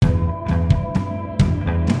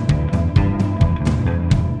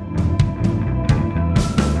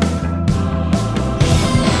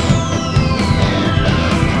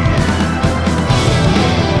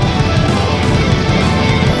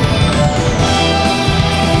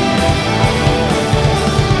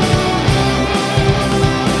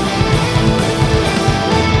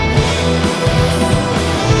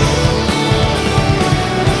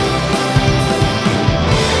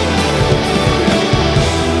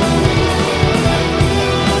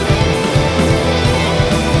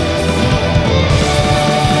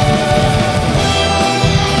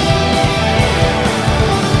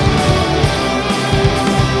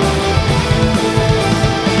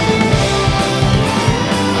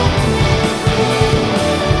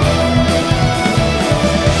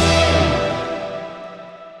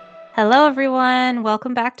Hello, everyone.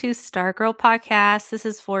 Welcome back to Stargirl Podcast. This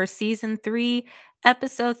is for season 3,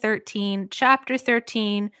 episode 13, chapter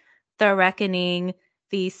 13, The Reckoning,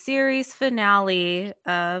 the series finale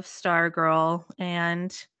of Stargirl.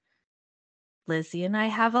 And Lizzie and I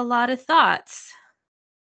have a lot of thoughts.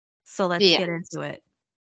 So let's Yeah. get into it.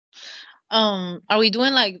 Are we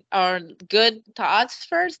doing like our good thoughts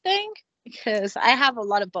first thing? Because I have a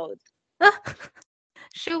lot of both.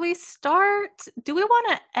 Should we start? Do we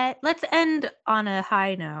want to? Let's end on a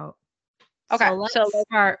high note. Okay, So so let's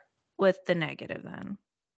start with the negative then.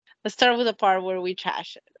 let's start with the part where we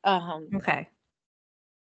trash it. Okay.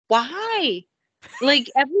 Why? Like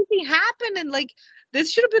everything happened and like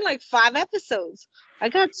this should have been like 5 episodes. I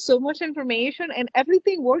got so much information and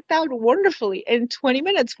everything worked out wonderfully in 20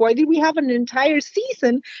 minutes. Why did we have an entire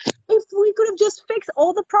season if we could have just fixed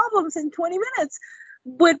all the problems in 20 minutes?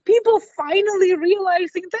 With people finally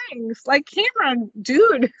realizing things. Like Cameron,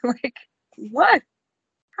 dude, like what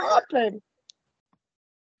happened?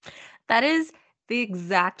 That is the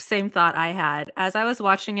exact same thought I had. As I was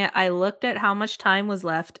watching it, I looked at how much time was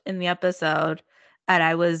left in the episode and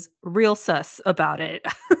I was real sus about it.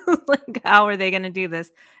 Like, how are they going to do this?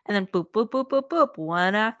 And then boop, boop, boop, boop, boop,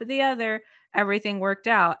 one after the other, everything worked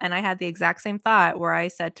out. And I had the exact same thought where I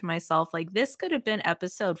said to myself, like, this could have been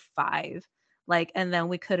episode 5. Like, and then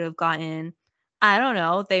we could have gotten, I don't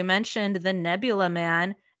know, they mentioned the Nebula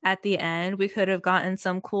Man at the end. We could have gotten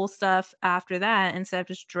some cool stuff after that instead of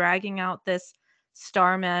just dragging out this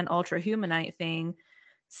Starman Ultra Humanite thing.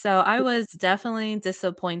 So I was definitely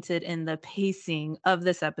disappointed in the pacing of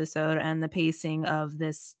this episode and the pacing of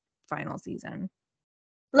this final season.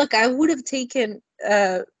 Look, I would have taken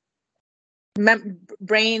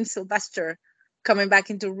Brain Sylvester coming back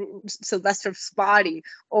into Sylvester's body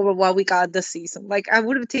over what we got this season. Like I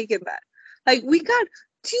would have taken that. Like we got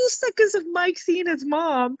 2 seconds of Mike seeing his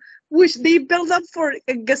mom, which they built up for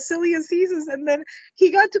a gazillion seasons, and then he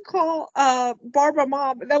got to call Barbara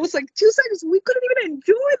mom, and that was like 2 seconds. We couldn't even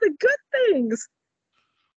enjoy the good things.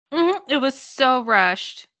 It was so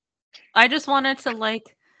rushed. I just wanted to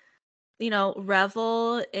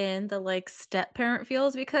revel in the like step parent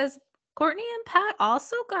feels because Courtney and Pat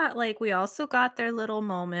also got we also got their little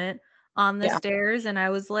moment on the Yeah. stairs and I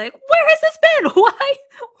was like, where has this been? Why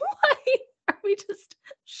are we just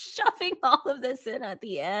shoving all of this in at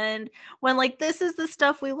the end when like this is the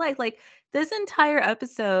stuff we like? Like this entire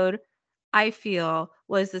episode I feel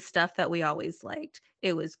was the stuff that we always liked.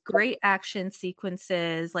 It was great action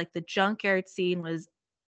sequences, like the junkyard scene was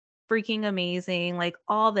freaking amazing. Like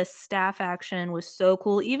all the staff action was so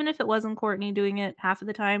cool. Even if it wasn't Courtney doing it half of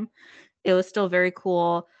the time, it was still very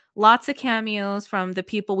cool. Lots of cameos from the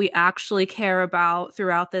people we actually care about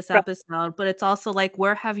throughout this episode, but it's also like,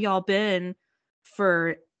 where have y'all been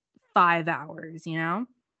for 5 hours, you know?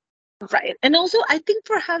 Right. And also, I think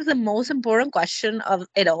perhaps the most important question of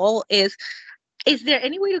it all is there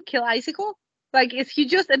any way to kill Icicle? Like, is he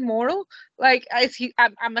just immortal? Like, is he?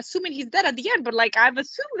 I'm assuming he's dead at the end, but like, I've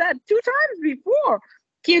assumed that 2 times before.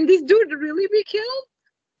 Can this dude really be killed?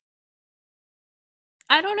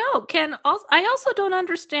 I don't know. I also don't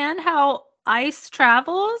understand how ice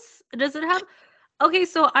travels. Does it have Okay,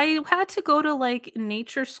 so I had to go to like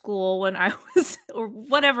nature school when I was or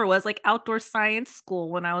whatever it was, like outdoor science school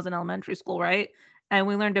when I was in elementary school, right? And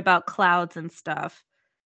we learned about clouds and stuff.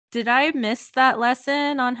 Did I miss that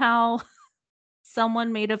lesson on how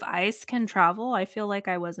someone made of ice can travel? I feel like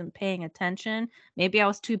I wasn't paying attention. Maybe I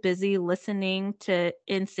was too busy listening to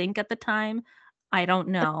In Sync at the time. I don't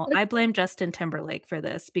know. I blame Justin Timberlake for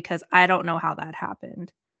this because I don't know how that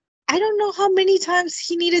happened. I don't know how many times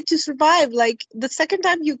he needed to survive. Like the second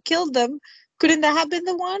time you killed them, couldn't that have been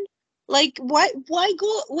the one? Like, why? Why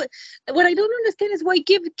go? What I don't understand is why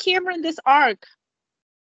give Cameron this arc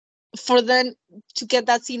for then to get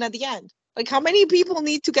that scene at the end. Like, how many people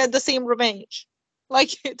need to get the same revenge?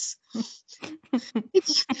 Like, it's a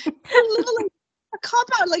little like a cop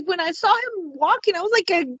out. Like when I saw him walking, I was like,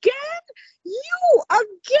 again, you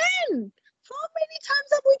again. How many times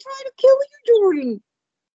have we tried to kill you, Jordan?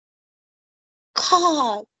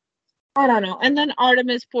 God, I don't know. And then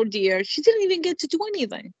Artemis, poor dear, she didn't even get to do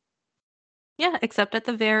anything. Yeah, except at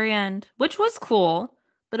the very end, which was cool,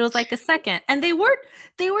 but it was like a second. And they were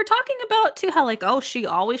talking about too how like, oh, she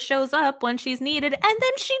always shows up when she's needed, and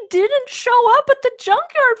then she didn't show up at the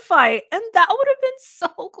junkyard fight, and that would have been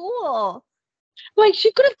so cool. Like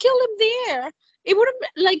she could have killed him there. It would have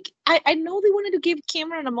been like I know they wanted to give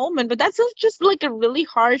Cameron a moment, but that's just like a really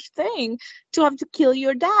harsh thing to have to kill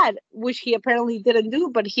your dad, which he apparently didn't do,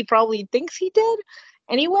 but he probably thinks he did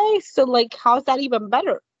anyway. So like, how's that even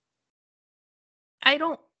better? I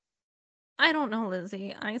don't I don't know,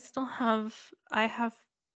 Lizzie. I have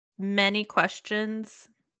many questions.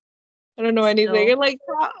 I don't know anything. Still. And like,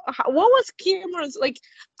 what was Cameron's like?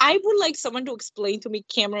 I would like someone to explain to me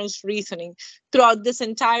Cameron's reasoning throughout this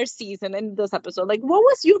entire season and this episode. Like, what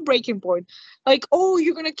was your breaking point? Like, oh,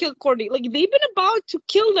 you're gonna kill Courtney. Like, they've been about to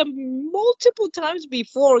kill them multiple times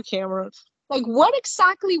before, Cameron. Like, what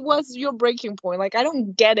exactly was your breaking point? Like, I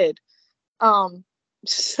don't get it. Um,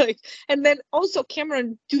 just like, and then also,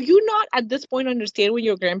 Cameron, do you not at this point understand when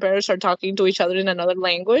your grandparents are talking to each other in another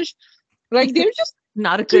language? Like, they're just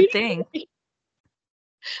Not a good treating thing.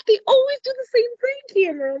 they always do the same thing,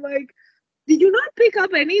 Cameron. Like, did you not pick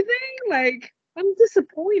up anything? Like, I'm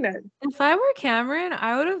disappointed. If I were Cameron,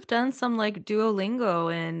 I would have done some like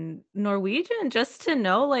Duolingo in Norwegian just to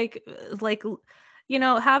know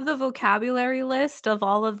have the vocabulary list of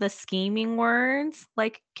all of the scheming words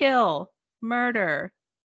like kill, murder,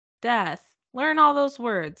 death. Learn all those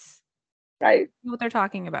words. Right. What they're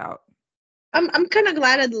talking about. I'm kind of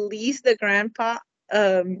glad at least the grandpa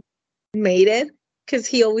made it because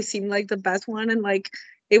he always seemed like the best one, and like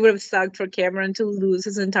it would have sucked for Cameron to lose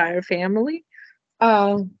his entire family.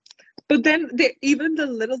 Um, but then even the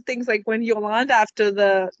little things like when Yolanda, after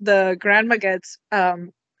the grandma gets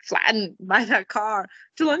flattened by that car,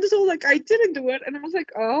 Yolanda's all like, "I didn't do it," and I was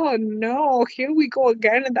like, "Oh no, here we go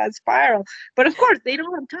again in that spiral." But of course, they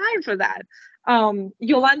don't have time for that.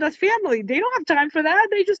 Yolanda's family, they don't have time for that.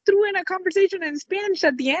 They just threw in a conversation in Spanish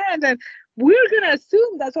at the end, and we're gonna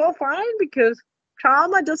assume that's all fine because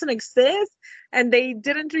trauma doesn't exist, and they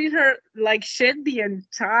didn't treat her like shit the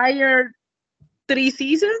entire 3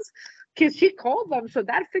 seasons because she called them, so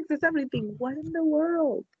that fixes everything. What in the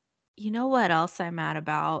world? You know what else I'm mad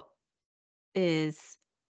about is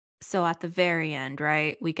so at the very end,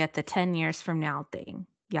 right? We get the 10 years from now thing.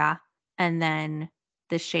 Yeah. And then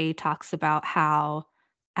the shade talks about how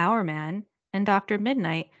our man and Dr.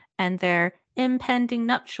 Midnight and their impending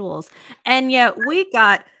nuptials. And yet we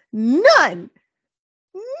got none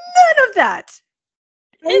of that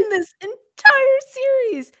in this entire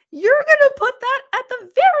series. You're going to put that at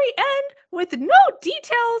the very end with no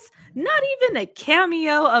details, not even a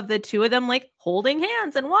cameo of the two of them like holding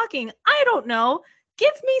hands and walking. I don't know.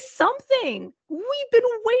 Give me something. We've been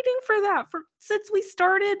waiting for that since we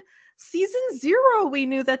started season 0. We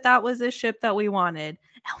knew that was a ship that we wanted,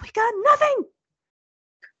 and we got nothing.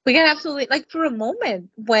 We got absolutely, like, for a moment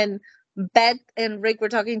when Beth and Rick were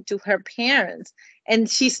talking to her parents and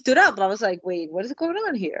she stood up, I was like, wait, what is going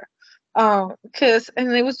on here? And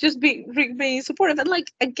it was just Rick being supportive. And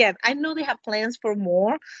like, again, I know they have plans for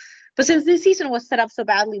more, but since this season was set up so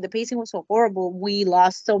badly, the pacing was so horrible, we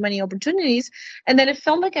lost so many opportunities. And then it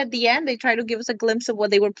felt like at the end they tried to give us a glimpse of what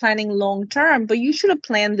they were planning long term, but you should have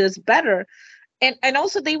planned this better. And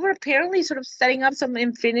also they were apparently sort of setting up some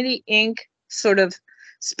Infinity Inc. sort of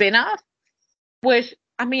spin-off, which,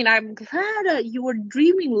 I mean, I'm glad you were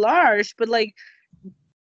dreaming large, but like,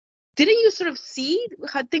 didn't you sort of see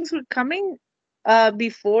how things were coming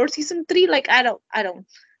before season 3? Like, I don't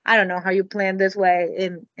know how you plan this way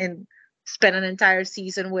and spend an entire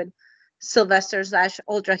season with Sylvester slash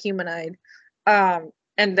Ultra Humanoid, and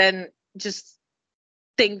then just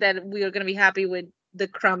think that we are gonna be happy with the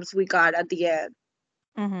crumbs we got at the end.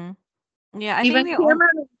 Mm-hmm. Yeah, I Even think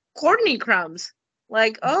Cameron Courtney crumbs.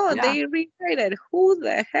 Like, oh, yeah. they reunited. Who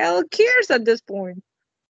the hell cares at this point?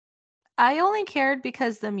 I only cared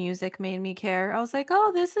because the music made me care. I was like,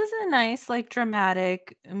 "Oh, this is a nice, like,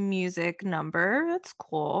 dramatic music number. It's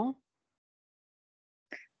cool."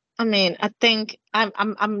 I mean, I think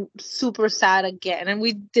I'm super sad again, and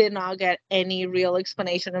we did not get any real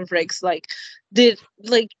explanation of Rick's did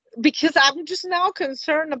like because I'm just now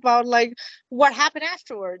concerned about like what happened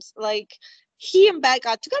afterwards. Like, he and Beth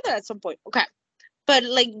got together at some point, okay, but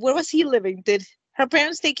like, where was he living? Did her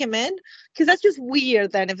parents take him in? Because that's just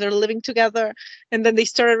weird. Then if they're living together and then they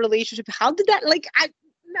start a relationship, how did that like? I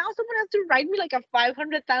now someone has to write me like a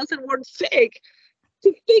 500,000 word fic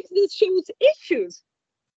to fix this show's issues.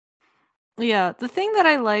 Yeah, the thing that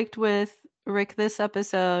I liked with Rick this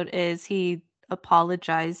episode is he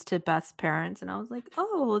apologized to Beth's parents, and I was like,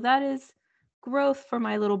 "Oh, that is growth for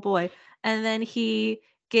my little boy." And then he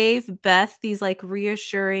gave Beth these like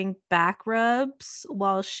reassuring back rubs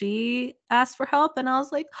while she asked for help, and I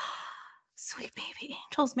was like, "Sweet baby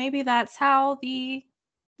angels, maybe that's how the,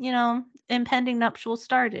 impending nuptials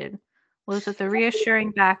started. Was with the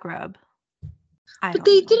reassuring back rub." I But don't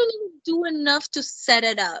they know. didn't even do enough to set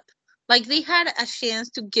it up. Like, they had a chance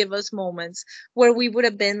to give us moments where we would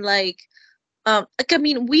have been like, I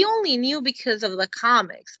mean, we only knew because of the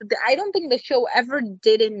comics. I don't think the show ever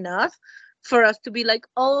did enough for us to be like,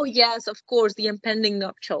 oh yes, of course, the impending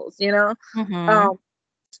nuptials, Mm-hmm.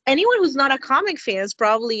 Anyone who's not a comic fan has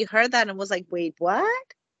probably heard that and was like, wait, what?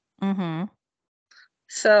 Mm-hmm.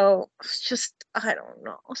 So it's just, I don't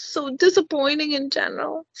know, so disappointing in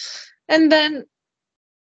general. And then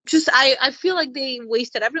just I feel like they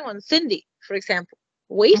wasted everyone. Cindy, for example,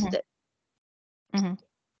 Mm-hmm. wasted. Mm-hmm.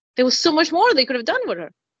 There was so much more they could have done with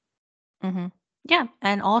her. Mm-hmm. Yeah,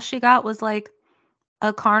 and all she got was like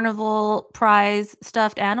a carnival prize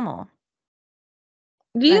stuffed animal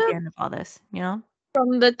at Yeah, the end of all this, you know?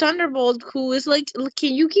 from the Thunderbolt, who is like,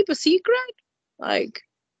 can you keep a secret? Like,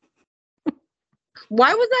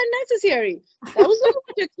 why was that necessary? That was not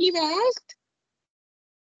what your team asked.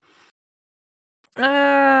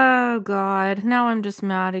 Oh God. Now I'm just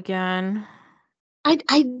mad again.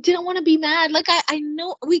 I didn't want to be mad. Like I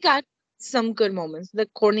know we got some good moments. The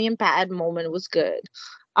Courtney and Pat moment was good.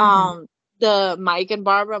 Mm-hmm. The Mike and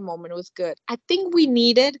Barbara moment was good. I think we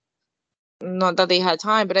needed, not that they had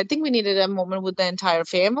time, but I think we needed a moment with the entire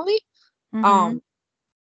family. Mm-hmm. Um,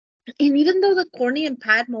 and even though the Courtney and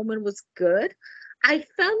Pat moment was good, I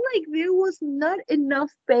felt like there was not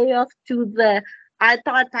enough payoff to the I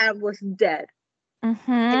thought Pat was dead.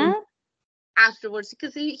 And Mm-hmm. afterwards,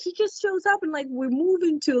 because he just shows up and like we move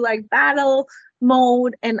into like battle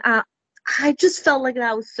mode, and I just felt like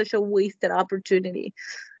that was such a wasted opportunity.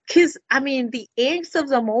 Because I mean, the angst of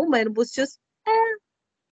the moment was just,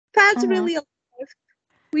 Pat's Mm-hmm. really alive.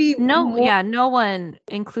 We No, more yeah, no one,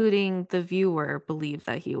 including the viewer, believed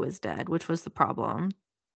that he was dead, which was the problem.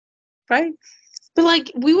 right, but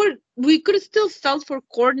like we could have still felt for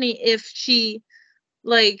Courtney if she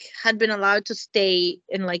like had been allowed to stay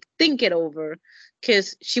and like think it over,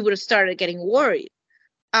 because she would have started getting worried.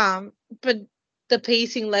 But the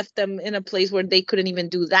pacing left them in a place where they couldn't even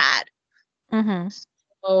do that. Mm-hmm.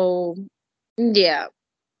 Oh, yeah.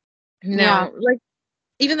 Yeah. No, like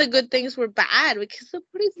even the good things were bad because of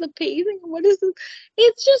what is the pacing? What is this?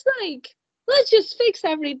 It's just like, let's just fix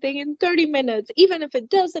everything in 30 minutes, even if it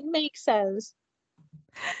doesn't make sense.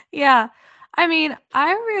 Yeah. I mean,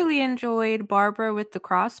 I really enjoyed Barbara with the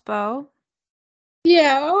crossbow.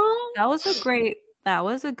 Yeah. That was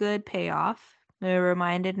a good payoff. It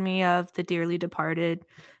reminded me of the dearly departed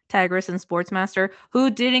Tigress and Sportsmaster, who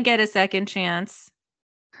didn't get a second chance.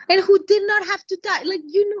 And who did not have to die. Like,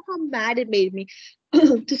 you know how mad it made me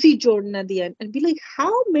to see Jordan at the end and be like,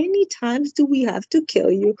 how many times do we have to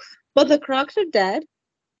kill you? But the Crocs are dead.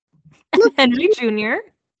 Look, Henry Jr.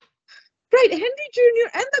 right, Henry Jr.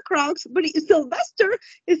 and the Crocs, but Sylvester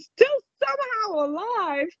is still somehow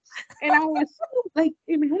alive. And I was so like,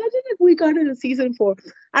 imagine if we got into season 4.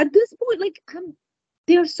 At this point, like,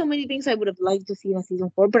 there are so many things I would have liked to see in a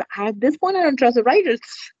season 4, but at this point, I don't trust the writers.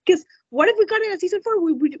 Because what if we got in a season 4?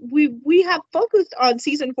 We have focused on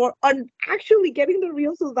season 4 on actually getting the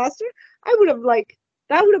real Sylvester. I would have like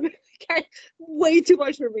that would have been like, way too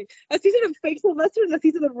much for me. A season of fake Sylvester and a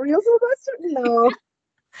season of real Sylvester? No.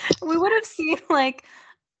 We would have seen like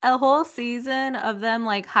a whole season of them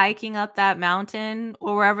like hiking up that mountain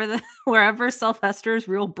or wherever Sylvester's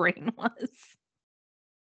real brain was.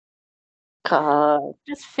 God,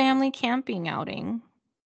 Just family camping outing,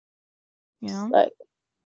 you know? like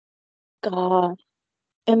God.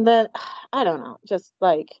 And then I don't know, just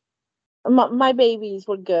like my babies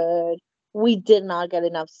were good. We did not get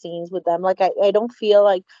enough scenes with them. Like I don't feel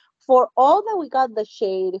like for all that we got the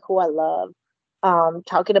Shade, who I love,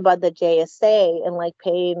 talking about the JSA and like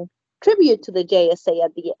paying tribute to the JSA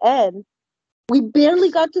at the end, we barely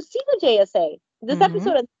got to see the JSA. This Mhm.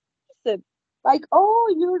 episode of season, like,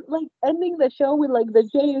 oh, you're like ending the show with like the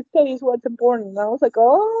JSA is what's important. And I was like,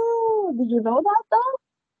 oh, did you know that though?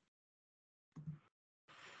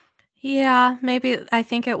 Yeah, maybe I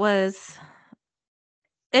think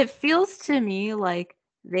it feels to me like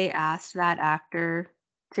they asked that actor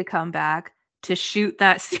to come back to shoot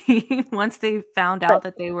that scene once they found Right, out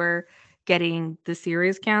that they were getting the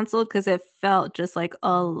series canceled because it felt just like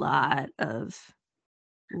a lot of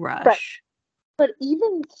right. rush. But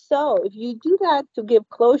even so, if you do that to give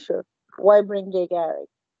closure, why bring Jay Garrick?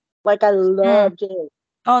 Like I Mm. love Jay,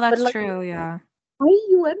 Oh, but that's like true, yeah. why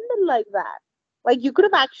you end it like that? Like you could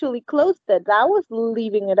have actually closed it. That was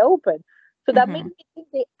leaving it open. So that made Mhm. me think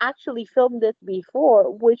they actually filmed this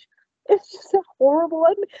before, which is just a horrible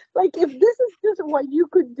ending. Like if this is just what you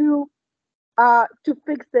could do to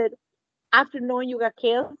fix it after knowing you got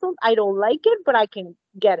canceled, I don't like it, but I can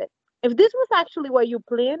get it. If this was actually what you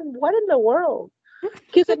planned, what in the world?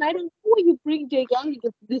 Because then I don't know why you bring Jake Ellie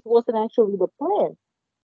if this wasn't actually the plan.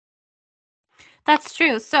 That's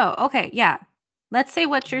true. So, okay, yeah. let's say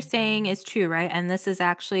what you're saying is true, right? And this is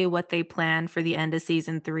actually what they planned for the end of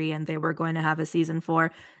season 3, and they were going to have a season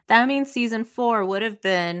 4. That means season 4 would have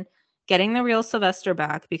been getting the real Sylvester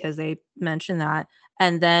back, because they mentioned that,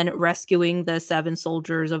 and then rescuing the 7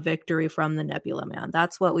 soldiers of victory from the Nebula Man.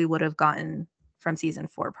 That's what we would have gotten from season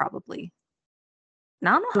 4, probably. And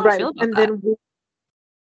I don't know how I Right. feel about And that. then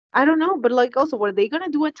I don't know, but like also, were they gonna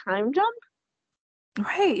do a time jump?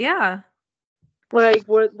 Right, yeah. Like,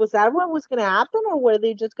 was that what was gonna happen, or were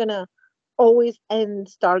they just gonna always end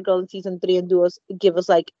Stargirl in season 3 and give us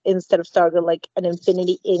like, instead of Stargirl, like an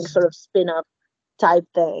Infinity Inc. sort of spin-off type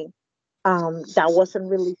thing? That wasn't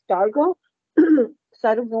really Stargirl. So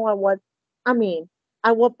I don't know I mean,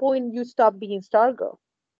 at what point you stop being Stargirl?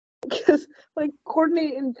 Because like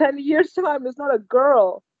Courtney in 10 years time is not a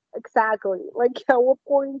girl exactly. Like at what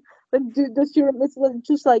point, like does your it's like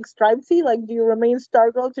just like Stripesy, like do you remain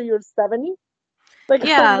Stargirl till you're 70? Like I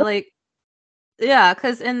don't Yeah, know. like, yeah,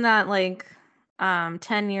 because in that, like,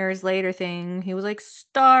 10 years later thing, he was like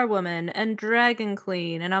Star Woman and Dragon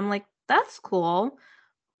Queen, and I'm like, that's cool.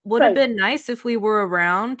 Would have Right, been nice if we were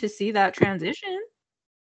around to see that transition.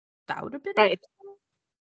 That would have been right.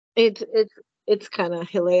 nice. It's kind of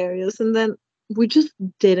hilarious, and then we just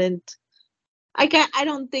didn't. I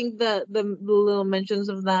don't think the little mentions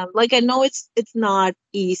of them. Like I know it's not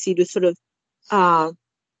easy to uh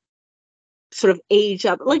sort of age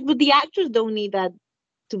up. Like, but the actors don't need that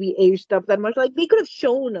to be aged up that much. Like they could have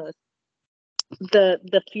shown us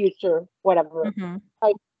the future, whatever. Mhm.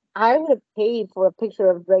 Like I would have paid for a picture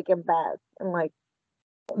of Drake and Beth and like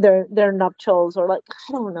their nuptials, or like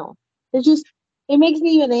I don't know. It just it makes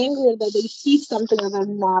me even angrier that they see something that they're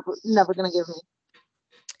never gonna give me.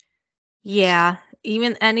 Yeah,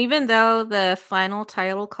 even though the final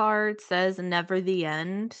title card says "Never the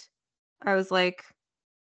End," I was like,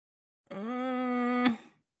 "Mm,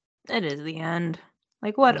 it is the end."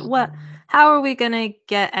 Like, what how are we gonna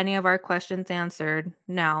get any of our questions answered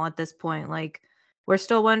now at this point? Like, we're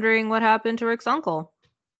still wondering what happened to Rick's uncle.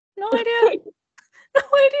 No idea. No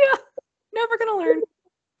idea. Never gonna learn.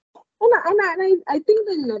 And I think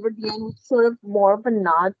that Never the End was sort of more of a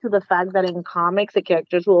nod to the fact that in comics the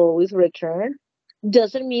characters will always return.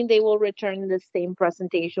 Doesn't mean they will return in the same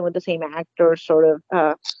presentation with the same actor, sort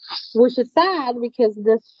of, which is sad because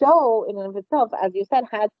this show in and of itself, as you said,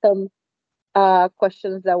 had some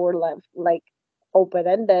questions that were left like open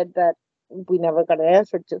ended that we never got an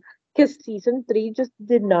answer to. Because season 3 just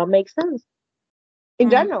did not make sense in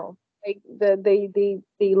Mm, general. Like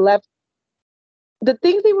they left the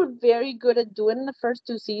things they were very good at doing in the first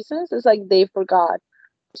 2 seasons is like they forgot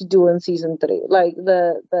to do in season 3. Like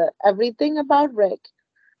the everything about Rick.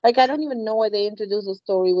 Like I don't even know why they introduced a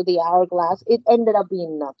story with the hourglass. It ended up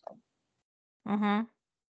being nothing. mhm.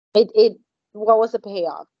 It what was the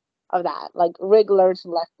payoff of that? Like Rick learns a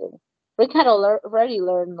lesson. Rick had already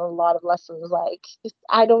learned a lot of lessons. Like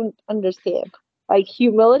I don't understand. Like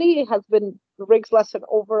humility has been Rick's lesson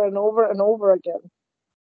over and over and over again.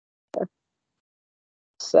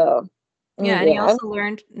 So Yeah, and he yeah. also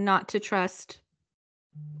learned not to trust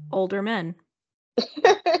older men.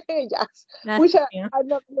 Yes. Nah, Which yeah. I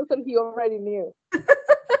never listened he already knew.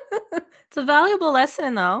 It's a valuable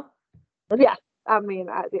lesson, though. Yeah. I mean,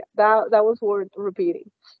 yeah, that was worth repeating.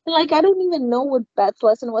 And, like, I don't even know what Beth's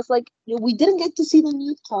lesson was. Like, we didn't get to see the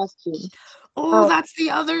new costume. Oh, Um, that's the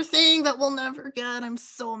other thing that we'll never get. I'm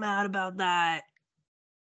so mad about that.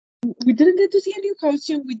 we didn't get to see a new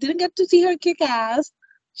costume. We didn't get to see her kick ass.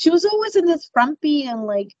 She was always in this frumpy and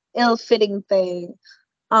like ill-fitting thing.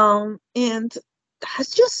 And that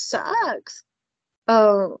just sucks.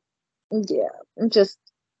 Um, yeah, just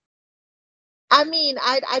I mean,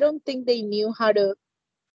 I don't think they knew how to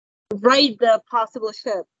write the possible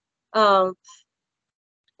ship. Um,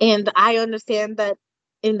 and I understand that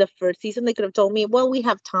in the first season they could have told me, well, we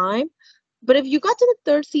have time. But if you got to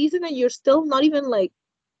the third season and you're still not even like,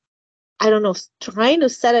 I don't know, trying to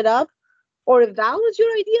set it up, or if that was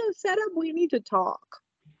your idea of setup, we need to talk.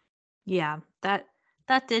 Yeah, that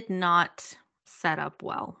did not set up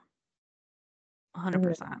well.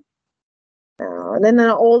 Mhm. 100%. And then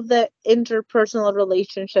all the interpersonal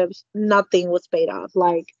relationships, nothing was paid off.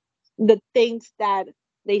 Like the things that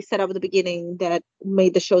they set up at the beginning that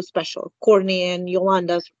made the show special, Courtney and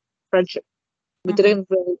Yolanda's friendship. We Mhm. didn't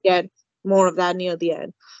really get more of that near the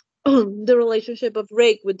end. The relationship of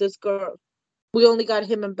Rick with this girl, we only got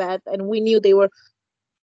him in bed, and we knew they were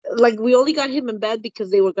like we only got him in bed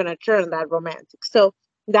because they were gonna turn that romantic. So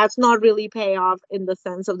that's not really payoff in the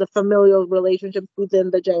sense of the familial relationships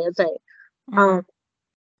within the JSA. Um, Mhm.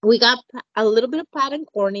 we got a little bit of Pat and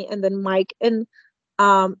Courtney, and then Mike and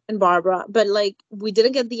and Barbara, but like we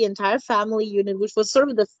didn't get the entire family unit, which was sort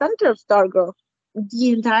of the center of Stargirl, the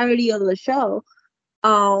entirety of the show.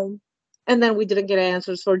 Um, and then we didn't get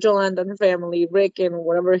answers for Joanne and her family, Rick and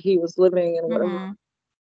whatever he was living and whatever.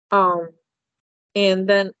 Mm-hmm. Um, and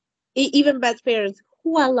then even Beth's parents,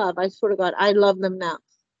 who I love, I swear to God, I love them now.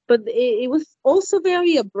 But it was also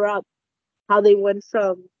very abrupt how they went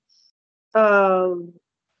from um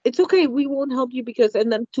it's okay, we won't help you because,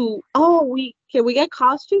 and then to, oh, we can we get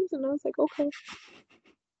costumes, and I was like, okay,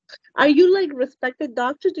 are you like respected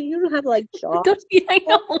doctors? Do you have like jobs? I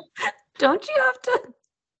know. Don't you have to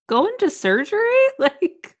go into surgery?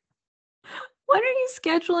 Like, when are you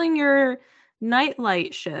scheduling your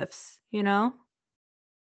nightlight shifts? You know?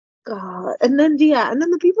 God. And then yeah, and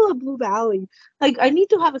then the people of Blue Valley. Like I need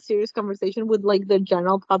to have a serious conversation with like the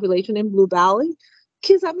general population in Blue Valley.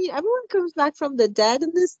 Cause I mean everyone comes back from the dead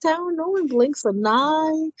in this town. No one blinks an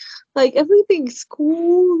eye. Like everything's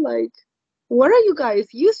cool. Like what are you guys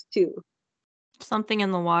used to? Something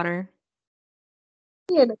in the water.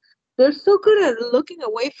 And they're so good at looking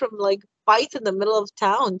away from like fights in the middle of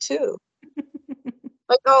town too.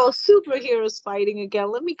 Like, oh, superheroes fighting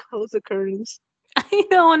again. Let me close the curtains. I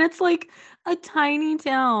know, and it's like a tiny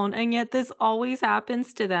town, and yet this always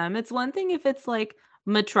happens to them. It's one thing if it's like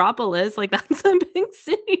Metropolis, like that's a big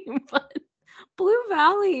city, but Blue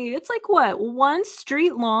Valley, it's like what, one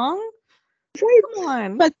street long? Right. Come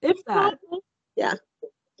on, But if that. yeah,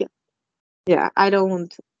 yeah, yeah. I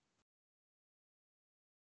don't.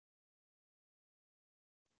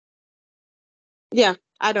 Yeah,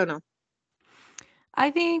 I don't know.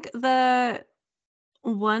 I think the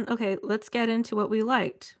one, okay, let's get into what we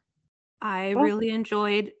liked. I Oh, really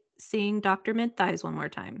enjoyed seeing Dr. Mid-Thighs one more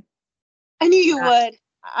time. I knew you That, would.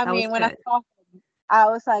 I that was mean, when I good. saw him, I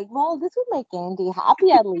was like, well, this would make Andy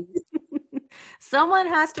happy at least. Someone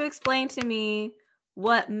has to explain to me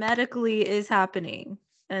what medically is happening,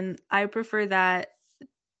 and I prefer that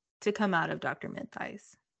to come out of Dr.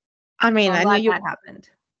 Mid-Thighs. I So mean, I'm I knew glad you. that happened.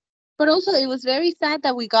 But also, it was very sad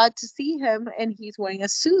that we got to see him and he's wearing a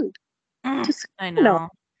suit. Just I criminal, know.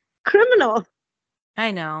 criminal.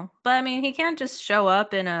 I know. But I mean, he can't just show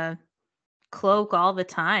up in a cloak all the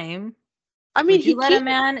time. I mean, Would you he let a can't.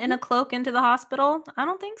 man in a cloak into the hospital? I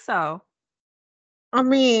don't think so. I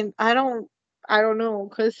mean, I don't know,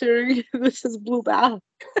 considering this is Blue Bell.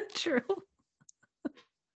 True.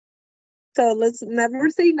 So let's never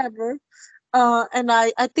say never. And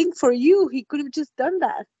I think for you, he could have just done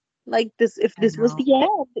that. Like this, if I this was know. the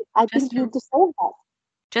end, I think Just you for deserve that.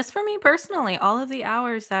 just for me personally, all of the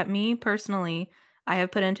hours that me personally I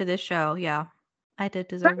have put into this show, yeah, I did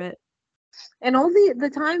deserve Right. it. And all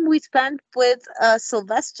the time we spent with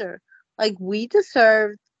Sylvester, like we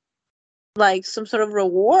deserved like some sort of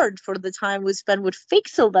reward for the time we spent with fake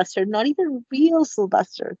Sylvester, not even real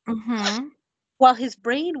Sylvester. Mhm. While his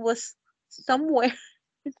brain was somewhere.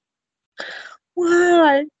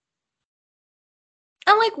 Why?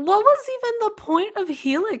 And like, what was even the point of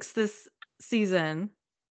Helix this season?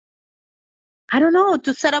 I don't know,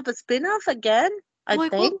 to set up a spin-off again, I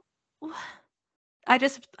Like, what? think. I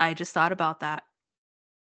just thought about that.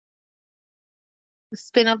 The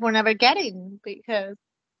spin-off we're never getting because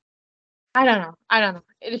I don't know. I don't know.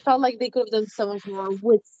 It felt like they could have done so much more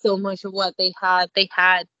with so much of what they had. They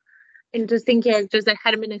had interesting characters that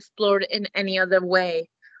hadn't been explored in any other way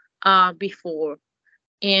before.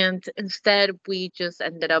 And instead we just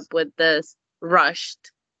ended up with this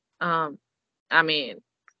rushed um I mean,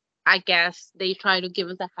 I guess they try to give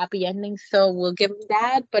us a happy ending, so we'll give them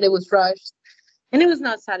that, but it was rushed and it was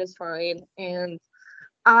not satisfying. And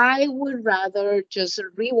I would rather just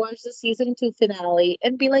rewatch the season 2 finale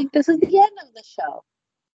and be like, this is the end of the show.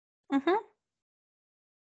 Mhm.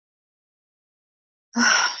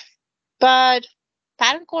 But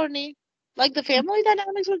Pat and Courtney, like the family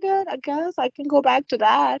dynamics were good. I guess I can go back to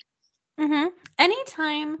that. Mhm.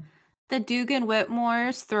 Anytime the Dugan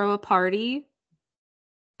Whitmores throw a party,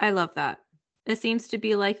 I love that. It seems to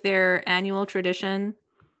be like their annual tradition.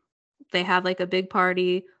 They have like a big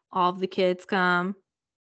party, all of the kids come.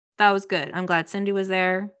 That was good. I'm glad Cindy was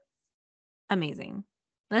there. Amazing.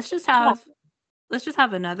 Let's just Yeah. have let's just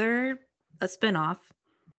have another a spinoff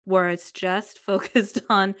where it's just focused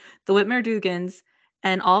on the Whitmer Dugans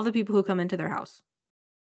and all the people who come into their house.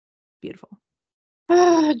 Beautiful.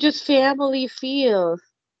 Just family feel.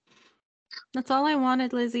 That's all I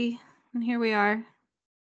wanted, Lizzie. And here we are.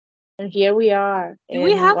 And here we are. Do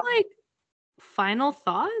we And have like final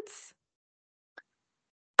thoughts?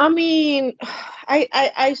 I mean,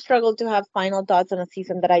 I struggle to have final thoughts on a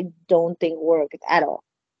season that I don't think worked at all.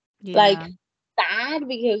 Like Yeah. sad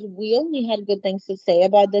because we only had good things to say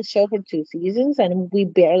about this show for 2 seasons, and we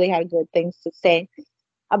barely had good things to say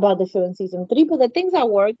about the show in season 3. But the things that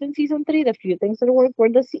worked in season 3, the few things that worked, were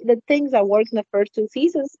the things that worked in the first 2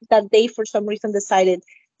 seasons that they, for some reason, decided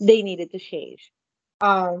they needed to change.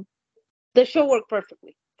 Um, the show worked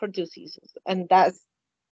perfectly for 2 seasons, and that's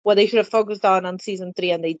what they should have focused on season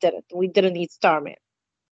 3, and they didn't. We didn't need Starman.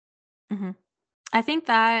 Mhm. I think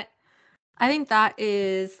that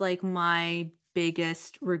is like my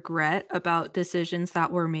biggest regret about decisions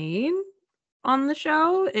that were made on the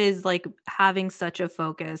show is like having such a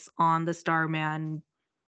focus on the Starman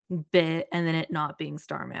bit and then it not being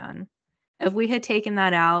Starman. If we had taken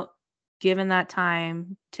that out, given that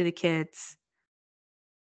time to the kids,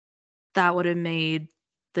 that would have made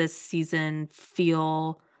this season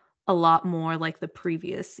feel a lot more like the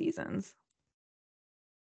previous seasons.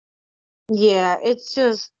 Yeah, it's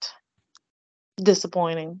just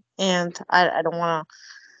disappointing, and I don't want to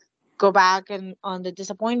go back and on the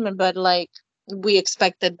disappointment, but like we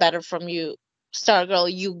expected better from you,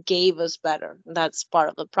 Stargirl. You gave us better. That's part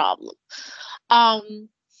of the problem. Um,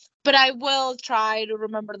 but I will try to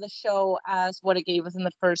remember the show as what it gave us in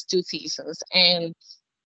the first 2 seasons. And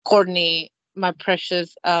Courtney, my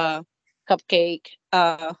precious cupcake,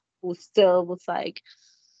 who still was like,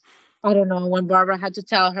 I don't know, when Barbara had to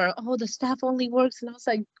tell her, oh, the staff only works. And I was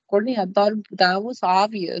like, Courtney, I thought that was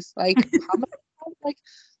obvious. Like, how many times, like,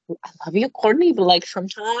 I love you, Courtney, but like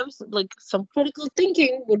sometimes, like, some critical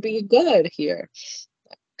thinking would be good here.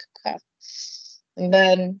 Okay. And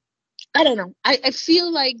then, I don't know. I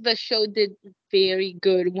feel like the show did very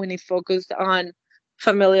good when it focused on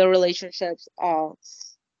familial relationships,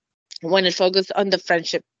 when it focused on the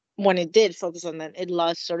friendship. When it did focus on that, it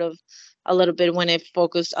lost sort of a little bit when it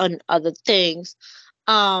focused on other things.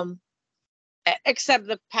 Um, except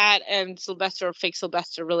the Pat and Sylvester or fake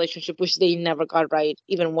Sylvester relationship, which they never got right,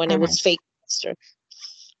 even when it Mhm. was fake Sylvester.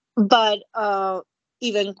 But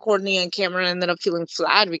even Courtney and Cameron ended up feeling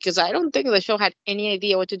flat because I don't think the show had any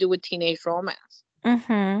idea what to do with teenage romance.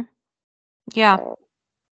 Mhm. Yeah. So,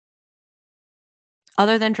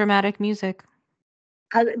 Other than dramatic music.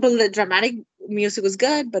 but the dramatic music was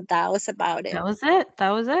good, but that was about it. That was it. That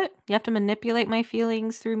was it. You have to manipulate my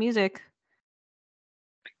feelings through music.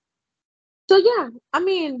 So yeah, I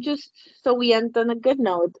mean, just so we end on a good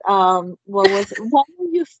note, what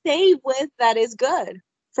will you stay with that is good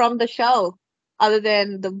from the show, other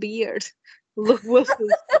than the beard, Luke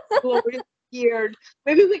Wilson's glorious beard?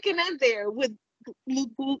 Maybe we can end there with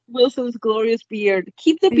Wilson's glorious beard.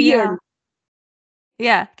 Keep the beard. Yeah.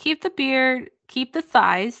 Yeah, keep the beard, keep the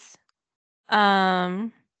thighs.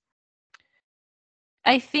 Um,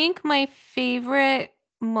 I think my favorite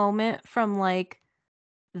moment from like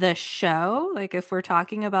the show, like if we're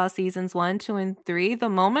talking about seasons 1, 2, and 3, the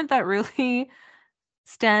moment that really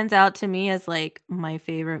stands out to me as like my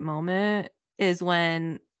favorite moment is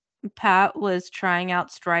when Pat was trying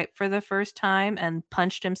out Stripe for the first time and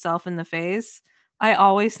punched himself in the face. I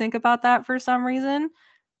always think about that for some reason.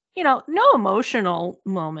 No emotional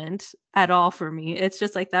moment at all for me. It's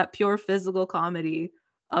just like that pure physical comedy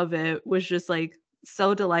of it was just like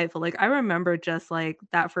so delightful. Like I remember just like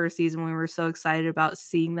that first season when we were so excited about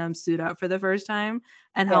seeing them suit up for the first time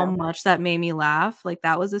and how Yeah, much that made me laugh. Like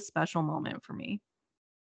that was a special moment for me.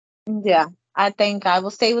 yeah. I think I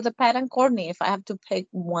will stay with the Pat and Courtney if I have to pick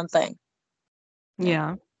one thing.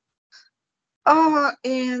 Yeah. Yeah.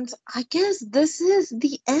 And I guess this is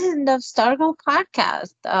the end of Stargirl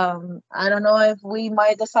podcast. I don't know if we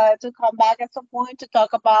might decide to come back at some point to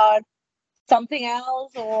talk about something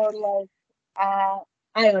else or like,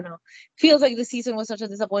 I don't know. Feels like the season was such a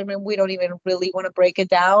disappointment. We don't even really want to break it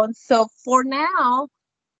down. So for now,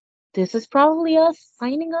 this is probably us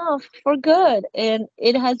signing off for good. And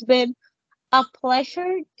it has been a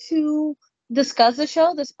pleasure to discuss the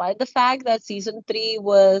show, despite the fact that season 3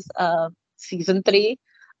 was season 3.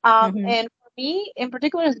 Mhm. And for me, in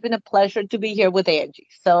particular, it's been a pleasure to be here with Angie.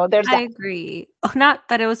 So there's I that. agree. Not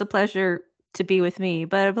that it was a pleasure to be with me,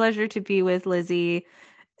 but a pleasure to be with Lizzie.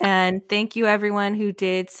 And thank you everyone who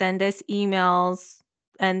did send us emails.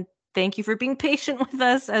 And thank you for being patient with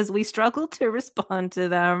us as we struggle to respond to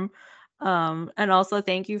them. And also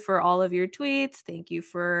thank you for all of your tweets. Thank you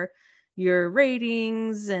for your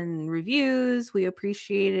ratings and reviews. We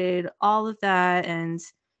appreciated all of that. And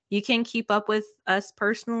you can keep up with us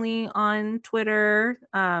personally on Twitter.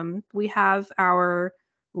 We have our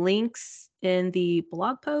links in the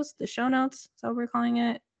blog post, the show notes, is that what we're calling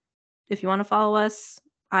it. If you want to follow us,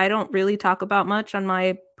 I don't really talk about much on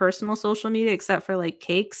my personal social media except for like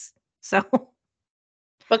cakes. So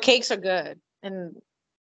But cakes are good. And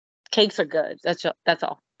cakes are good. That's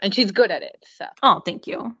all. and she's good at it. So Oh, thank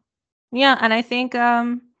you. Yeah, and I think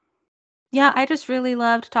yeah, I just really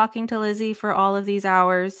loved talking to Lizzie for all of these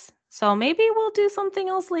hours. So maybe we'll do something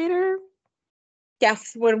else later.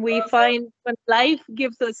 yes, when life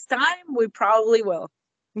gives us time, we probably will.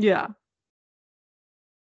 Yeah.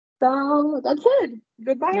 So that's it.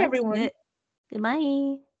 Goodbye, That's everyone. it.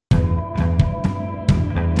 Goodbye.